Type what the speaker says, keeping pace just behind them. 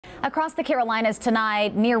Across the Carolinas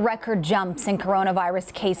tonight, near record jumps in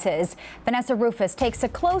coronavirus cases. Vanessa Rufus takes a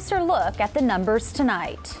closer look at the numbers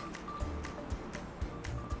tonight.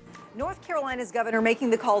 North Carolina's governor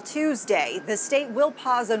making the call Tuesday. The state will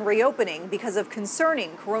pause on reopening because of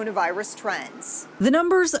concerning coronavirus trends. The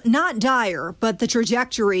numbers not dire, but the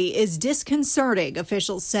trajectory is disconcerting,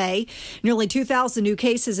 officials say. Nearly 2,000 new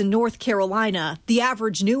cases in North Carolina, the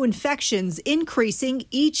average new infections increasing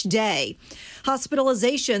each day.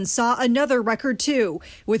 Hospitalizations saw another record too,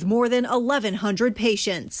 with more than 1,100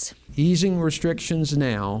 patients. Easing restrictions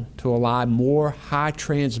now to allow more high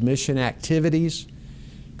transmission activities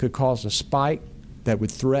could cause a spike that would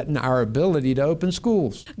threaten our ability to open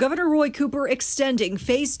schools. Governor Roy Cooper extending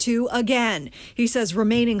phase 2 again. He says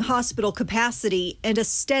remaining hospital capacity and a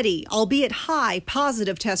steady, albeit high,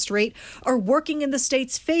 positive test rate are working in the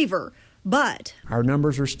state's favor, but our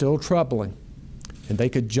numbers are still troubling, and they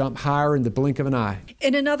could jump higher in the blink of an eye.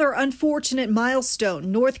 In another unfortunate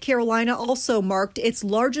milestone, North Carolina also marked its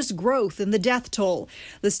largest growth in the death toll.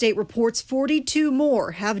 The state reports 42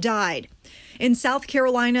 more have died. In South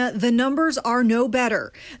Carolina, the numbers are no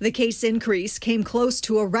better. The case increase came close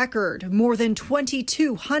to a record, more than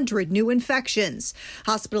 2,200 new infections.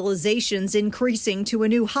 Hospitalizations increasing to a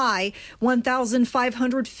new high,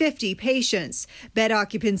 1,550 patients. Bed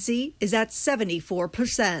occupancy is at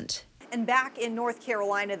 74%. And back in North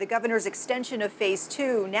Carolina, the governor's extension of phase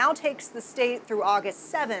 2 now takes the state through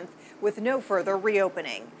August 7th with no further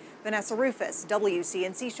reopening. Vanessa Rufus,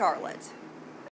 WCNC Charlotte.